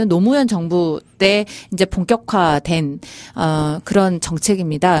한 거는 노무현 정부 때 이제 본격화된 그런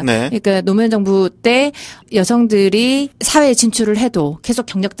정책입니다. 네. 그러니까 노무현 정부 때 여성들이 사회에 진출을 해도 계속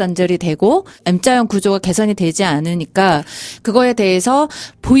경력 단절이 되고 M자형 구조가 개선이 되지 않으니까 그거에 대해서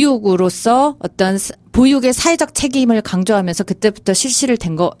보육으로서 어떤 보육의 사회적 책임을 강조하면서 그때부터 실시를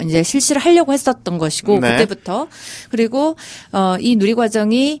하려고 했었던 것이고, 네. 그때부터. 그리고 이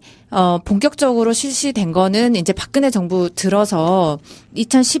누리과정이 본격적으로 실시된 거는 이제 박근혜 정부 들어서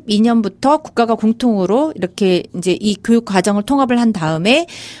 2012년부터 국가가 공통으로 이렇게 이제 이 교육 과정을 통합을 한 다음에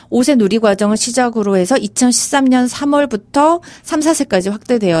 5세 누리과정을 시작으로 해서 2013년 3월부터 3, 4세까지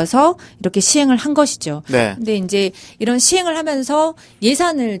확대되어서 이렇게 시행을 한 것이죠. 네. 근데 이제 이런 시행을 하면서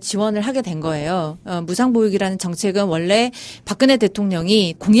예산을 지원을 하게 된 거예요. 무상보육이라는 정책은 원래 박근혜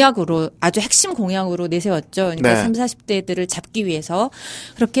대통령이 공약으로, 아주 핵심 공약으로 내세웠죠. 그러니까 네. 30, 40대들을 잡기 위해서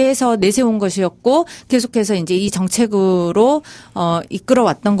그렇게 해서 내세운 것이었고, 계속해서 이제 이 정책으로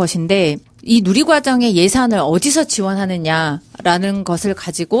이끌어왔던 것인데, 이 누리과정의 예산을 어디서 지원하느냐라는 것을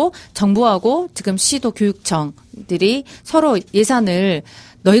가지고 정부하고 지금 시도 교육청들이 서로 예산을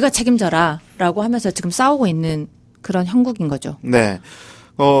너희가 책임져라라고 하면서 지금 싸우고 있는 그런 형국인 거죠. 네.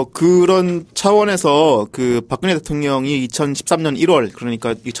 그런 차원에서 그 박근혜 대통령이 2013년 1월,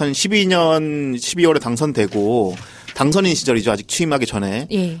 그러니까 2012년 12월에 당선되고, 당선인 시절이죠. 아직 취임하기 전에.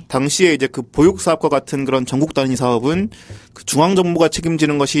 예. 당시에 이제 그 보육 사업과 같은 그런 전국 단위 사업은 그 중앙 정부가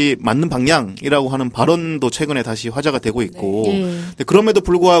책임지는 것이 맞는 방향이라고 하는 발언도 최근에 다시 화제가 되고 있고. 네. 근데 그럼에도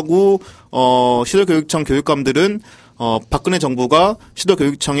불구하고 시도교육청 교육감들은 박근혜 정부가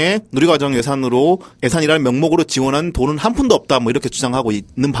시도교육청에 누리과정 예산이라는 명목으로 지원한 돈은 한 푼도 없다, 뭐 이렇게 주장하고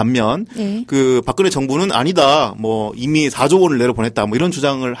있는 반면, 네. 그 박근혜 정부는 아니다, 뭐 이미 4조 원을 내려보냈다, 뭐 이런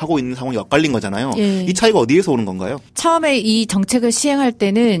주장을 하고 있는 상황이 엇갈린 거잖아요. 네. 이 차이가 어디에서 오는 건가요? 처음에 이 정책을 시행할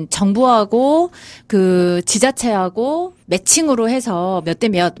때는 정부하고 그 지자체하고 매칭으로 해서 몇 대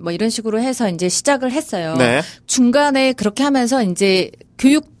몇 뭐 이런 식으로 해서 이제 시작을 했어요. 네. 중간에 그렇게 하면서 이제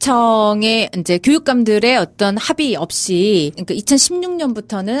교육청의 이제 교육감들의 어떤 합의 없이, 그러니까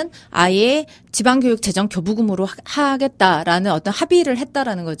 2016년부터는 아예 지방교육재정교부금으로 하겠다라는 어떤 합의를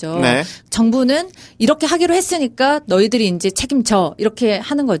했다라는 거죠. 네. 정부는 이렇게 하기로 했으니까 너희들이 이제 책임져, 이렇게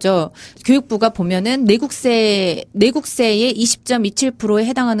하는 거죠. 교육부가 보면은 내국세의 20.27%에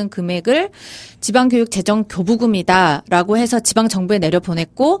해당하는 금액을 지방교육재정교부금이다라고 해서 지방정부에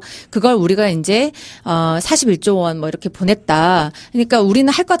내려보냈고, 그걸 우리가 이제 41조 원 뭐 이렇게 보냈다. 그러니까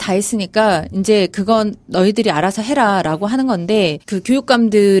우리는 할 거 다 했으니까 이제 그건 너희들이 알아서 해라라고 하는 건데, 그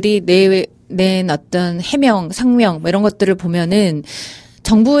교육감들이 낸 어떤 해명, 상명 뭐 이런 것들을 보면은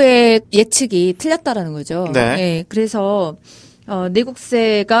정부의 예측이 틀렸다라는 거죠. 네. 네, 그래서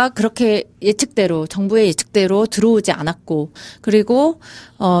내국세가 그렇게 예측대로 정부의 예측대로 들어오지 않았고 그리고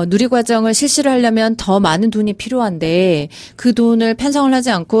누리과정을 실시를 하려면 더 많은 돈이 필요한데 그 돈을 편성을 하지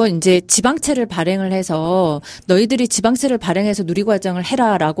않고 이제 지방채를 발행을 해서 너희들이 지방채를 발행해서 누리과정을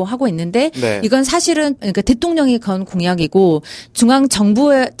해라라고 하고 있는데 네. 이건 사실은 그러니까 대통령이 건 공약이고 중앙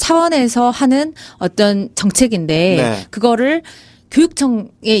정부의 차원에서 하는 어떤 정책인데 네. 그거를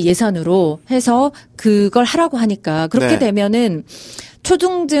교육청의 예산으로 해서 그걸 하라고 하니까 그렇게 네. 되면은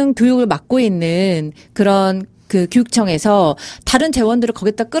초중등 교육을 맡고 있는 그런 그 교육청에서 다른 재원들을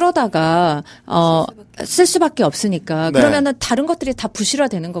거기다 끌어다가 쓸 수밖에 없으니까 네. 그러면은 다른 것들이 다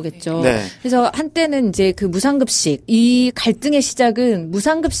부실화되는 거겠죠. 네. 그래서 한때는 이제 그 무상급식 이 갈등의 시작은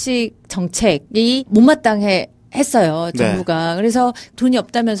무상급식 정책이 못마땅해 했어요, 정부가. 네. 그래서 돈이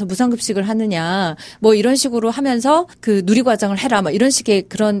없다면서 무상급식을 하느냐, 뭐 이런 식으로 하면서 그 누리과정을 해라, 뭐 이런 식의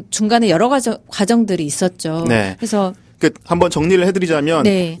그런 중간에 여러 가지 과정들이 있었죠. 네. 그래서 한번 정리를 해드리자면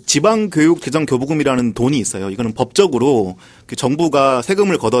네. 지방교육재정교부금이라는 돈이 있어요. 이거는 법적으로 그 정부가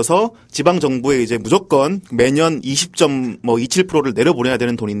세금을 걷어서 지방 정부에 이제 무조건 매년 20.27%를 내려보내야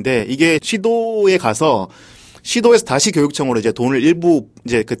되는 돈인데 이게 시도에 가서 시도에서 다시 교육청으로 이제 돈을 일부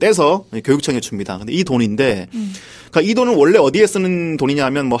이제 떼서 교육청에 줍니다. 근데 이 돈인데, 그러니까 이 돈은 원래 어디에 쓰는 돈이냐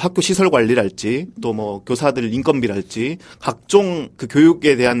하면 뭐 학교 시설 관리랄지 또 뭐 교사들 인건비랄지 각종 그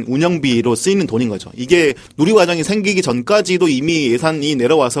교육에 대한 운영비로 쓰이는 돈인 거죠. 이게 누리과정이 생기기 전까지도 이미 예산이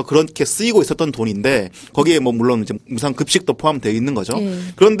내려와서 그렇게 쓰이고 있었던 돈인데 거기에 뭐 물론 이제 무상급식도 포함되어 있는 거죠.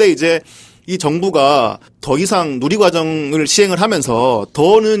 그런데 이제 이 정부가 더 이상 누리과정을 시행을 하면서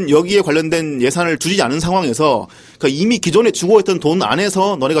더는 여기에 관련된 예산을 주지 않은 상황에서 그러니까 이미 기존에 주고 있던 돈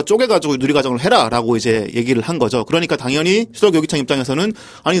안에서 너네가 쪼개가지고 누리과정을 해라라고 이제 얘기를 한 거죠. 그러니까 당연히 시도교육청 입장에서는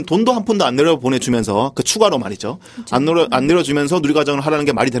아니 돈도 한 푼도 안 내려보내주면서 그 추가로 말이죠. 그렇죠. 안 내려주면서 누리과정을 하라는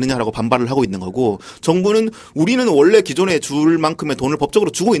게 말이 되느냐라고 반발을 하고 있는 거고 정부는 우리는 원래 기존에 줄 만큼의 돈을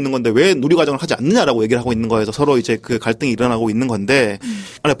법적으로 주고 있는 건데 왜 누리과정을 하지 않느냐라고 얘기를 하고 있는 거에서 서로 이제 그 갈등이 일어나고 있는 건데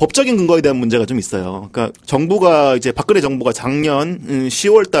아니, 법적인 근거에 대한 문제가 좀 있어요. 그러니까 정부가 이제 박근혜 정부가 작년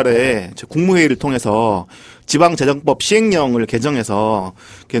 10월 달에 국무회의를 통해서 지방재정법 시행령을 개정해서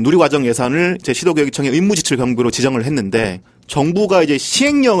누리과정 예산을 이제 시도교육청의 의무지출 경비로 지정을 했는데 정부가 이제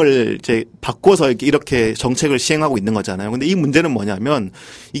시행령을 이제 바꿔서 이렇게 정책을 시행하고 있는 거잖아요. 근데 이 문제는 뭐냐면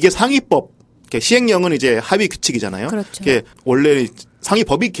이게 상위법 시행령은 이제 합의 규칙이잖아요. 그렇죠. 이게 원래 상위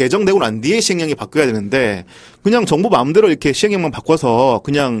법이 개정되고 난 뒤에 시행령이 바뀌어야 되는데 그냥 정부 마음대로 이렇게 시행령만 바꿔서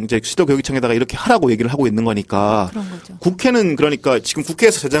그냥 이제 시도교육청에다가 이렇게 하라고 얘기를 하고 있는 거니까 그런 거죠. 국회는 그러니까 지금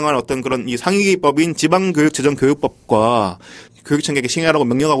국회에서 제정한 어떤 그런 이 상위법인 지방교육재정교육법과 교육청에게 시행하라고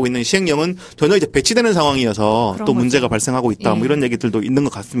명령하고 있는 시행령은 전혀 이제 배치되는 상황이어서 또 거죠. 문제가 발생하고 있다. 예. 뭐 이런 얘기들도 있는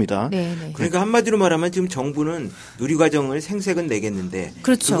것 같습니다. 네. 그러니까 한마디로 말하면 지금 정부는 누리과정을 생색은 내겠는데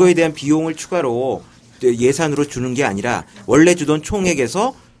그렇죠. 그거에 대한 비용을 추가로 예산으로 주는 게 아니라 원래 주던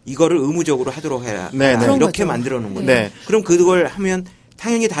총액에서 이거를 의무적으로 하도록 해라. 네, 네. 이렇게 거죠. 만들어 놓은 건데 네. 그럼 그걸 하면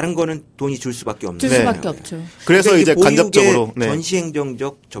당연히 다른 거는 돈이 줄 수밖에 없는 줄 네. 수밖에 없죠. 그래서 이제 보육의 간접적으로 네.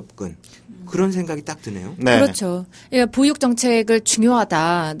 전시행정적 접근 그런 생각이 딱 드네요. 네. 그렇죠. 그러니까 보육 정책을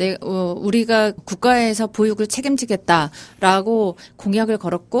중요하다. 우리가 국가에서 보육을 책임지겠다라고 공약을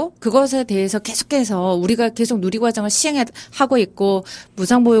걸었고 그것에 대해서 계속해서 우리가 계속 누리과정을 시행하고 있고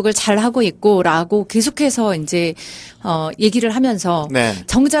무상보육을 잘 하고 있고라고 계속해서 이제 얘기를 하면서 네.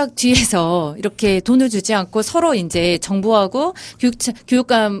 정작 뒤에서 이렇게 돈을 주지 않고 서로 이제 정부하고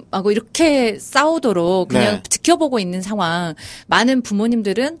교육감하고 이렇게 싸우도록 그냥 네. 지켜보고 있는 상황. 많은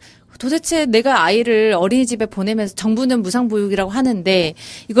부모님들은 도대체 내가 아이를 어린이집에 보내면서 정부는 무상보육이라고 하는데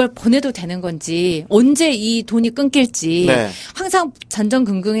이걸 보내도 되는 건지 언제 이 돈이 끊길지 네. 항상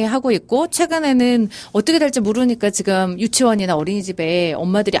전전긍긍해 하고 있고 최근에는 어떻게 될지 모르니까 지금 유치원이나 어린이집에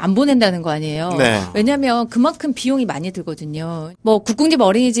엄마들이 안 보낸다는 거 아니에요. 네. 왜냐하면 그만큼 비용이 많이 들거든요. 뭐 국공립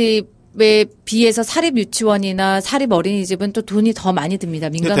어린이집 에 비해서 사립 유치원이나 사립 어린이집은 또 돈이 더 많이 듭니다.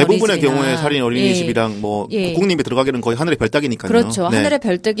 민간 대부분의 어린이집이나. 경우에 살인 어린이집이랑 뭐 국공립에 들어가기는 거의 하늘의 별따기니까요. 그렇죠. 네. 하늘의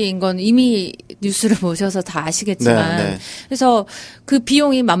별따기인 건 이미 뉴스를 보셔서 다 아시겠지만 네, 네. 그래서 그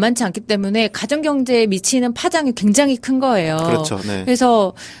비용이 만만치 않기 때문에 가정경제에 미치는 파장이 굉장히 큰 거예요. 그렇죠. 네.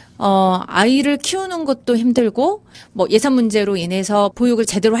 그래서 아이를 키우는 것도 힘들고, 뭐 예산 문제로 인해서 보육을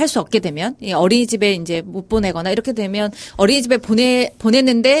제대로 할 수 없게 되면, 어린이집에 이제 못 보내거나 이렇게 되면 어린이집에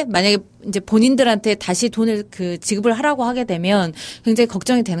보냈는데 만약에 이제 본인들한테 다시 돈을 지급을 하라고 하게 되면 굉장히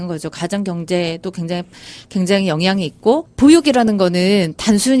걱정이 되는 거죠. 가정 경제도 굉장히 영향이 있고, 보육이라는 거는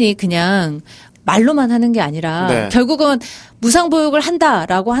단순히 그냥 말로만 하는 게 아니라 네. 결국은 무상보육을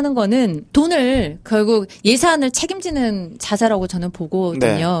한다라고 하는 거는 돈을 결국 예산을 책임지는 자세라고 저는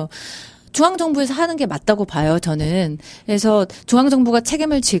보거든요. 네. 중앙정부에서 하는 게 맞다고 봐요, 저는. 그래서 중앙정부가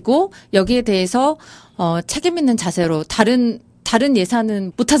책임을 지고 여기에 대해서 책임 있는 자세로 다른 다른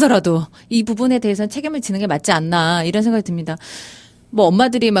예산은 못하더라도 이 부분에 대해서는 책임을 지는 게 맞지 않나 이런 생각이 듭니다. 뭐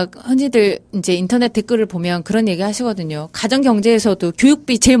엄마들이 막 흔히들 이제 인터넷 댓글을 보면 그런 얘기 하시거든요. 가정 경제에서도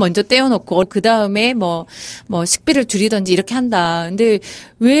교육비 제일 먼저 떼어놓고 그 다음에 뭐 식비를 줄이든지 이렇게 한다. 근데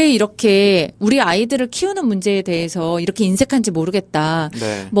왜 이렇게 우리 아이들을 키우는 문제에 대해서 이렇게 인색한지 모르겠다.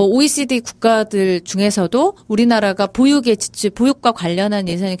 네. 뭐 OECD 국가들 중에서도 우리나라가 보육의 지출, 보육과 관련한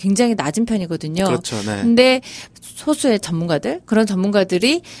예산이 굉장히 낮은 편이거든요. 그렇죠. 네. 근데 소수의 전문가들, 그런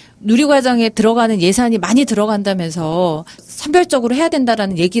전문가들이 누리과정에 들어가는 예산이 많이 들어간다면서 선별적으로 해야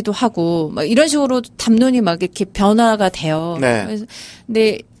된다라는 얘기도 하고 막 이런 식으로 담론이 막 이렇게 변화가 돼요. 네. 그래서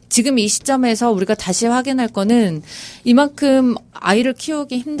근데 지금 이 시점에서 우리가 다시 확인할 거는 이만큼 아이를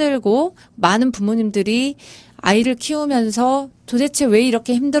키우기 힘들고 많은 부모님들이 아이를 키우면서 도대체 왜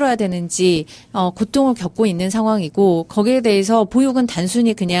이렇게 힘들어야 되는지 고통을 겪고 있는 상황이고 거기에 대해서 보육은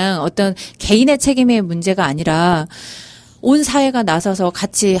단순히 그냥 어떤 개인의 책임의 문제가 아니라 온 사회가 나서서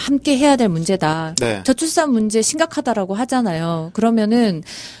같이 함께 해야 될 문제다. 네. 저출산 문제 심각하다라고 하잖아요. 그러면은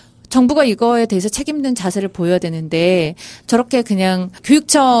정부가 이거에 대해서 책임있는 자세를 보여야 되는데 저렇게 그냥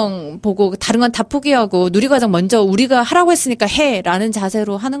교육청 보고 다른 건 다 포기하고 누리과정 먼저 우리가 하라고 했으니까 해라는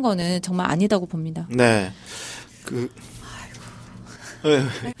자세로 하는 거는 정말 아니다고 봅니다. 네.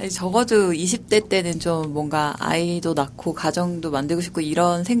 아니, 적어도 20대 때는 좀 뭔가 아이도 낳고 가정도 만들고 싶고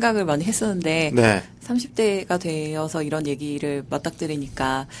이런 생각을 많이 했었는데 네. 30대가 되어서 이런 얘기를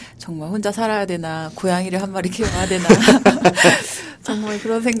맞닥뜨리니까 정말 혼자 살아야 되나 고양이를 한 마리 키워야 되나 정말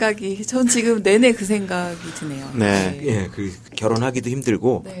그런 생각이 전 지금 내내 그 생각이 드네요. 네. 예, 결혼하기도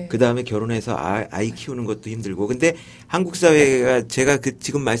힘들고 네. 그 다음에 결혼해서 아이 키우는 것도 힘들고 근데 한국 사회가 제가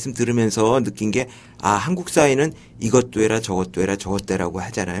지금 말씀 들으면서 느낀 게 한국 사회는 이것도 해라 저것도 해라 저것도 해라고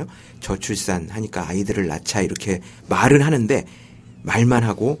하잖아요. 저출산 하니까 아이들을 낳자 이렇게 말은 하는데 말만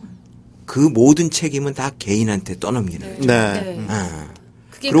하고 그 모든 책임은 다 개인한테 떠넘기는. 네. 네.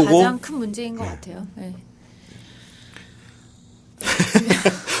 그게 가장 큰 문제인 것 같아요. 네.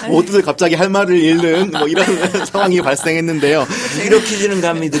 모두들 갑자기 할 말을 잃는 뭐 이런 상황이 발생했는데요. 이렇게지는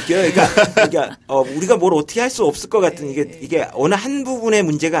감이 느껴요. 그러니까 우리가 뭘 어떻게 할 수 없을 것 같은 이게 어느 한 부분의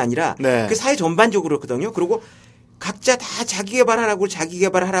문제가 아니라 네. 그 사회 전반적으로 그렇거든요. 그리고 각자 다 자기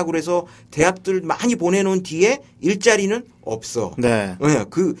개발하라고 그래서 대학들 많이 보내놓은 뒤에 일자리는 없어. 네. 네,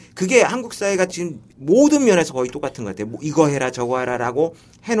 그게 한국 사회가 지금 모든 면에서 거의 똑같은 것 같아요. 뭐 이거 해라 저거 해라라고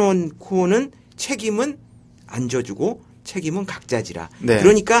해놓고는 책임은 안 져주고 책임은 각자지라. 네.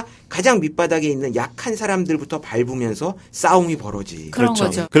 그러니까 가장 밑바닥에 있는 약한 사람들부터 밟으면서 싸움이 벌어지. 그런 그렇죠.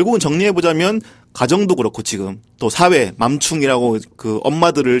 거죠. 결국은 정리해보자면 가정도 그렇고 지금 또 사회, 맘충이라고 그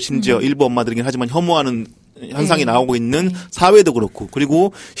엄마들을 심지어 일부 엄마들이긴 하지만 혐오하는 현상이 나오고 있는 사회도 그렇고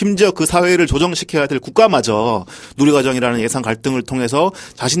그리고 심지어 그 사회를 조정시켜야 될 국가마저 누리과정이라는 예산 갈등을 통해서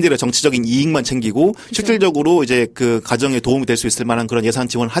자신들의 정치적인 이익만 챙기고 실질적으로 이제 그 가정에 도움이 될 수 있을 만한 그런 예산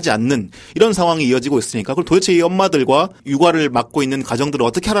지원을 하지 않는 이런 상황이 이어지고 있으니까 그럼 도대체 이 엄마들과 육아를 맡고 있는 가정들을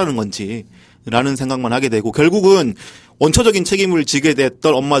어떻게 하라는 건지 라는 생각만 하게 되고 결국은 원초적인 책임을 지게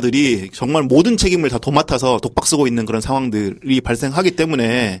됐던 엄마들이 정말 모든 책임을 다 도맡아서 독박 쓰고 있는 그런 상황들이 발생하기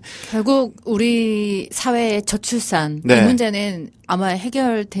때문에 결국 우리 사회의 저출산 이 문제는 아마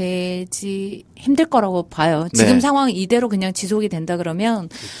해결되지 힘들 거라고 봐요. 지금 상황 이대로 그냥 지속이 된다 그러면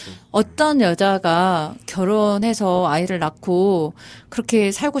어떤 여자가 결혼해서 아이를 낳고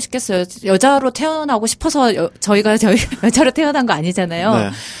그렇게 살고 싶겠어요. 여자로 태어나고 싶어서 저희가 여자로 태어난 거 아니잖아요. 네.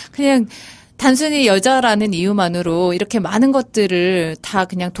 그냥 단순히 여자라는 이유만으로 이렇게 많은 것들을 다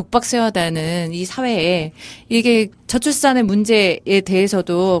그냥 독박 세워야 되는 이 사회에 이게 저출산의 문제에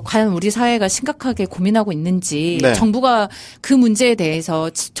대해서도 과연 우리 사회가 심각하게 고민하고 있는지 정부가 그 문제에 대해서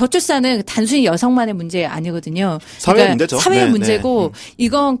저출산은 단순히 여성만의 문제 아니거든요. 사회 문제죠. 사회 문제고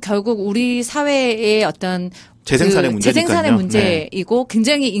이건 결국 우리 사회의 어떤 재생산의 재생산의 문제이고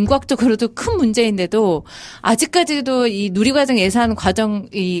굉장히 인과적으로도 큰 문제인데도 아직까지도 이 누리과정 예산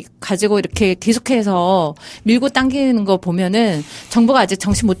과정이 가지고 이렇게 계속해서 밀고 당기는 거 보면은 정부가 아직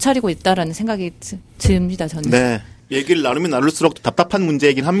정신 못 차리고 있다라는 생각이 듭니다. 저는. 네. 얘기를 나누면 나눌수록 답답한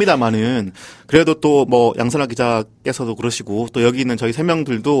문제이긴 합니다만은 그래도 또 뭐 양선아 기자께서도 그러시고 또 여기 있는 저희 세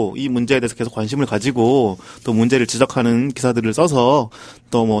명들도 이 문제에 대해서 계속 관심을 가지고 또 문제를 지적하는 기사들을 써서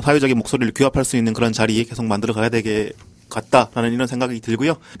또 뭐 사회적인 목소리를 규합할 수 있는 그런 자리 계속 만들어 가야 되게 같다라는 이런 생각이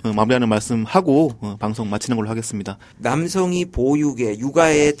들고요. 마무리하는 말씀하고 방송 마치는 걸로 하겠습니다. 남성이 보육에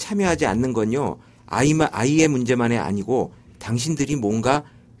육아에 참여하지 않는 건요. 아이의 문제만이 아니고 당신들이 뭔가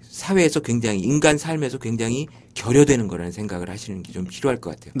사회에서 굉장히 인간 삶에서 굉장히 결여되는 거라는 생각을 하시는 게 좀 필요할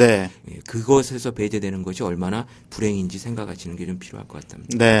것 같아요. 네. 그것에서 배제되는 것이 얼마나 불행인지 생각하시는 게 좀 필요할 것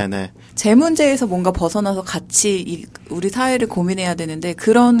같답니다. 네, 네. 제 문제에서 뭔가 벗어나서 같이 우리 사회를 고민해야 되는데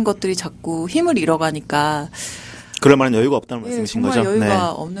그런 것들이 자꾸 힘을 잃어가니까 그럴 만한 여유가 없다는 말씀이신 정말 거죠?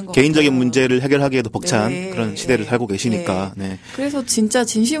 여유가 없는 것 개인적인 같아요. 문제를 해결하기에도 벅찬 네, 그런 시대를 살고 계시니까. 네. 그래서 진짜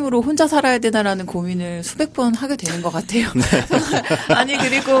진심으로 혼자 살아야 되나라는 고민을 수백 번 하게 되는 것 같아요. 아니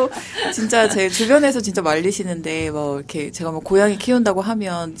그리고 진짜 제 주변에서 진짜 말리시는데 뭐 이렇게 제가 뭐 고양이 키운다고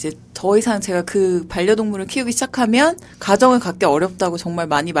하면 이제 더 이상 제가 그 반려동물을 키우기 시작하면 가정을 갖기 어렵다고 정말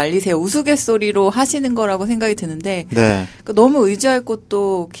많이 말리세요. 우스갯소리로 하시는 거라고 생각이 드는데 네. 그러니까 너무 의지할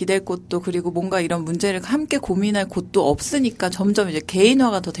곳도 기댈 곳도 그리고 뭔가 이런 문제를 함께 고민할 곳도 없으니까 점점 이제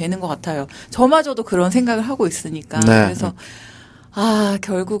개인화가 더 되는 것 같아요. 저마저도 그런 생각을 하고 있으니까. 네. 그래서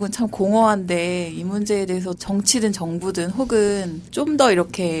결국은 참 공허한데 이 문제에 대해서 정치든 정부든 혹은 좀 더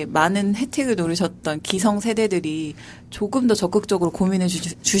이렇게 많은 혜택을 누리셨던 기성 세대들이 조금 더 적극적으로 고민해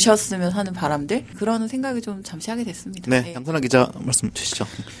주셨으면 하는 바람들 그런 생각이 좀 잠시 하게 됐습니다. 네. 양선아 기자 말씀 주시죠.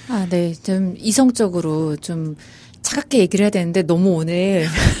 네. 좀 이성적으로 좀 차갑게 얘기를 해야 되는데 너무 오늘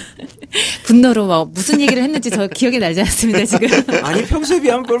분노로 막 무슨 얘기를 했는지 저 기억이 나지 않습니다, 지금. 아니 평소에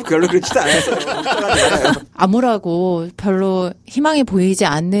비하면 별로 그렇지도 않아서 암울하고 별로 희망이 보이지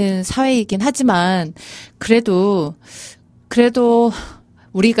않는 사회이긴 하지만 그래도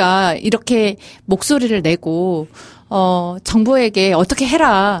우리가 이렇게 목소리를 내고 정부에게 어떻게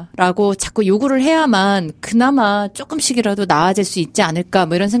해라라고 자꾸 요구를 해야만 그나마 조금씩이라도 나아질 수 있지 않을까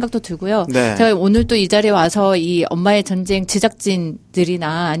뭐 이런 생각도 들고요. 네. 제가 오늘 또 이 자리에 와서 이 엄마의 전쟁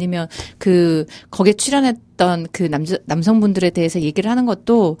제작진들이나 아니면 거기에 출연했던 그 남성분들에 대해서 얘기를 하는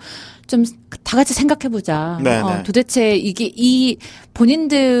것도 좀 다 같이 생각해보자. 네, 네. 도대체 이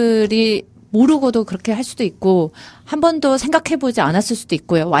본인들이 모르고도 그렇게 할 수도 있고 한 번도 생각해보지 않았을 수도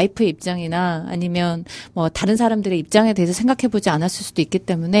있고요. 와이프의 입장이나 아니면 뭐 다른 사람들의 입장에 대해서 생각해보지 않았을 수도 있기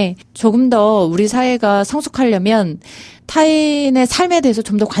때문에 조금 더 우리 사회가 성숙하려면 타인의 삶에 대해서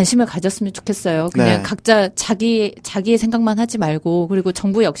좀 더 관심을 가졌으면 좋겠어요. 그냥 네. 각자 자기의 생각만 하지 말고 그리고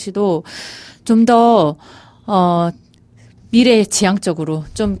정부 역시도 좀 더 미래 지향적으로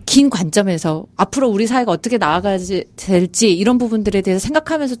좀 긴 관점에서 앞으로 우리 사회가 어떻게 나아가야 될지 이런 부분들에 대해서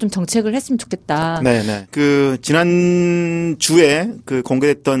생각하면서 좀 정책을 했으면 좋겠다. 네네. 지난 주에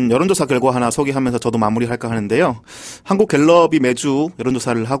공개됐던 여론조사 결과 하나 소개하면서 저도 마무리할까 하는데요. 한국갤럽이 매주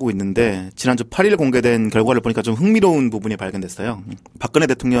여론조사를 하고 있는데 지난주 8일 공개된 결과를 보니까 좀 흥미로운 부분이 발견됐어요. 박근혜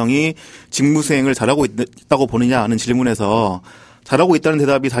대통령이 직무수행을 잘하고 있다고 보느냐 하는 질문에서 잘하고 있다는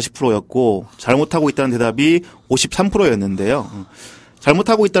대답이 40%였고 잘못하고 있다는 대답이 53%였는데요.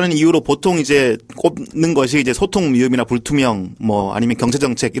 잘못하고 있다는 이유로 보통 이제 꼽는 것이 이제 소통 미흡이나 불투명 뭐 아니면 경제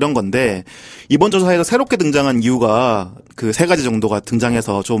정책 이런 건데 이번 조사에서 새롭게 등장한 이유가 그 세 가지 정도가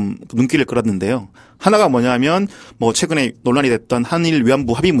등장해서 좀 눈길을 끌었는데요. 하나가 뭐냐면 뭐 최근에 논란이 됐던 한일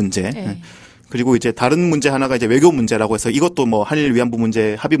위안부 합의 문제. 네. 그리고 이제 다른 문제 하나가 이제 외교 문제라고 해서 이것도 뭐 한일 위안부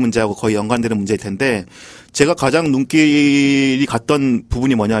문제, 합의 문제하고 거의 연관되는 문제일 텐데 제가 가장 눈길이 갔던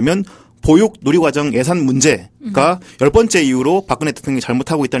부분이 뭐냐면 보육 누리과정 예산 문제가 10번째 이유로 박근혜 대통령이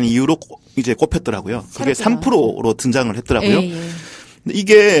잘못하고 있다는 이유로 이제 꼽혔더라고요. 그게 3%로 등장을 했더라고요.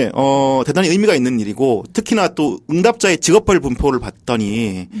 이게 대단히 의미가 있는 일이고 특히나 또 응답자의 직업별 분포를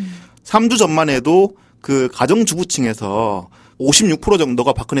봤더니 3주 전만 해도 그 가정주부층에서 56%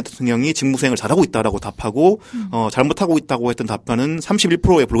 정도가 박근혜 대통령이 직무수행을 잘하고 있다라고 답하고 잘못하고 있다고 했던 답변은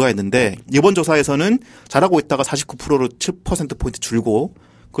 31%에 불과했는데 이번 조사에서는 잘하고 있다가 49%로 7%포인트 줄고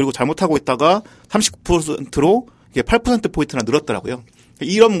그리고 잘못하고 있다가 39%로 이게 8%포인트나 늘었더라고요.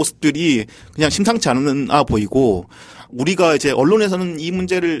 이런 모습들이 그냥 심상치 않아 보이고 우리가 이제 언론에서는 이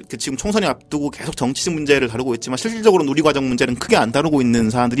문제를 지금 총선이 앞두고 계속 정치적 문제를 다루고 있지만 실질적으로 누리과정 문제는 크게 안 다루고 있는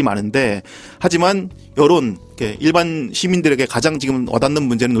사람들이 많은데 하지만 여론 일반 시민들에게 가장 지금 와닿는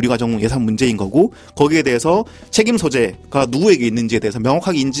문제는 누리과정 예산 문제인 거고 거기에 대해서 책임 소재가 누구에게 있는지에 대해서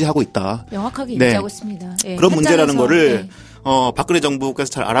명확하게 인지하고 있다. 명확하게 인지하고 있습니다. 네, 그런 문제라는 거를 네. 박근혜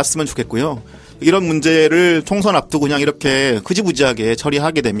정부께서 잘 알았으면 좋겠고요. 이런 문제를 총선 앞두고 그냥 이렇게 흐지부지하게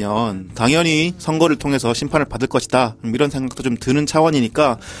처리하게 되면 당연히 선거를 통해서 심판을 받을 것이다. 이런 생각도 좀 드는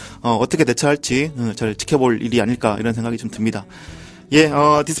차원이니까 어떻게 대처할지 잘 지켜볼 일이 아닐까 이런 생각이 좀 듭니다. 예,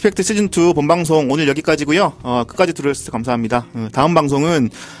 디스팩트 시즌2 본방송 오늘 여기까지고요. 끝까지 들어주셔서 감사합니다. 다음 방송은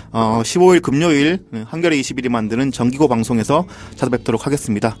 15일 금요일 한겨레 21이 만드는 정기고 방송에서 찾아뵙도록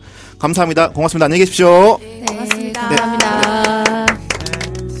하겠습니다. 감사합니다. 고맙습니다. 안녕히 계십시오. 네, 고맙습니다. 네. 감사합니다.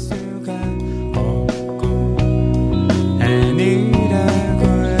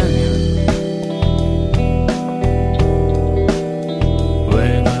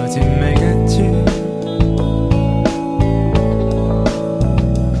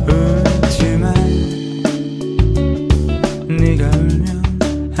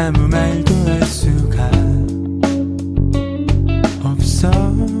 아무 말도 할 수가